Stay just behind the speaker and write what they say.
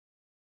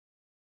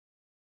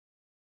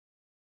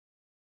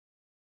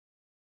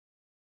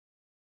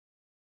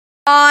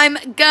I'm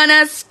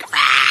gonna scream!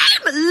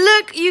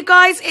 Look, you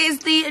guys, it is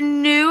the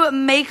new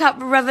Makeup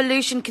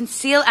Revolution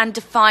Conceal and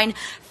Define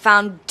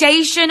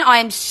Foundation. I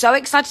am so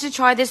excited to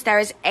try this. There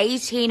is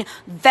 18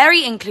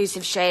 very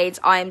inclusive shades.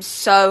 I am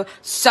so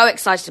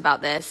excited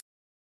about this.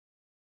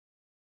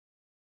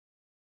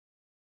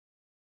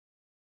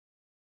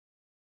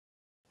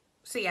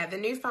 So yeah, the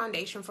new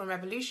foundation from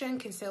Revolution,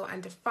 Conceal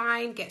and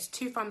Define, gets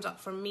 2 thumbs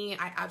up from me.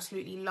 I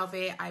absolutely love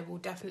it. I will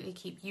definitely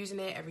keep using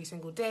it every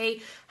single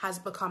day. Has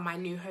become my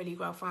new holy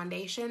grail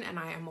foundation and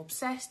I am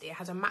obsessed. It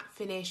has a matte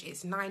finish,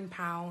 it's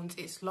 £9,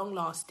 it's long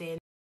lasting.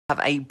 I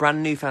have a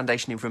brand new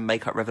foundation in from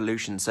Makeup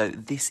Revolution. So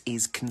this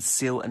is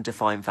Conceal and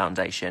Define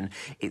Foundation.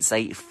 It's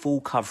a full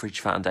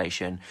coverage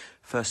foundation.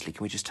 Firstly,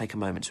 can we just take a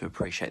moment to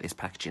appreciate this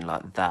packaging?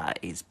 Like, that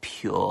is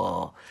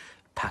pure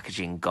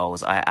packaging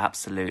goals. I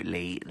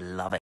absolutely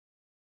love it.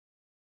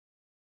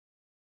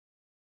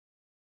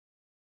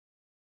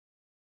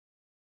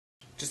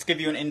 Just to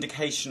give you an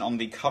indication on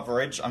the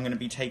coverage, I'm going to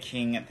be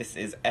taking, this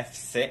is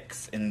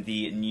F6 in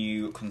the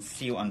new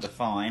Conceal and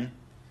Define.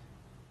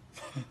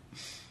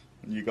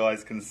 You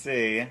guys can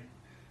see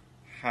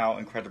how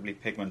incredibly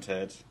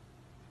pigmented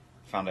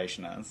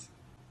foundation is.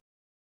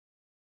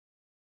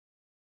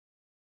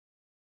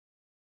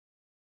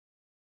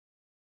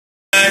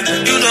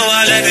 You know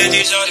I like it,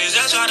 these shorties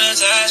that try to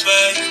test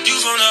me. You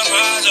from the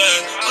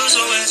project, but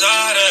so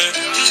exotic.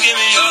 Just give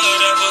me all of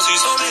that pussy,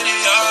 so many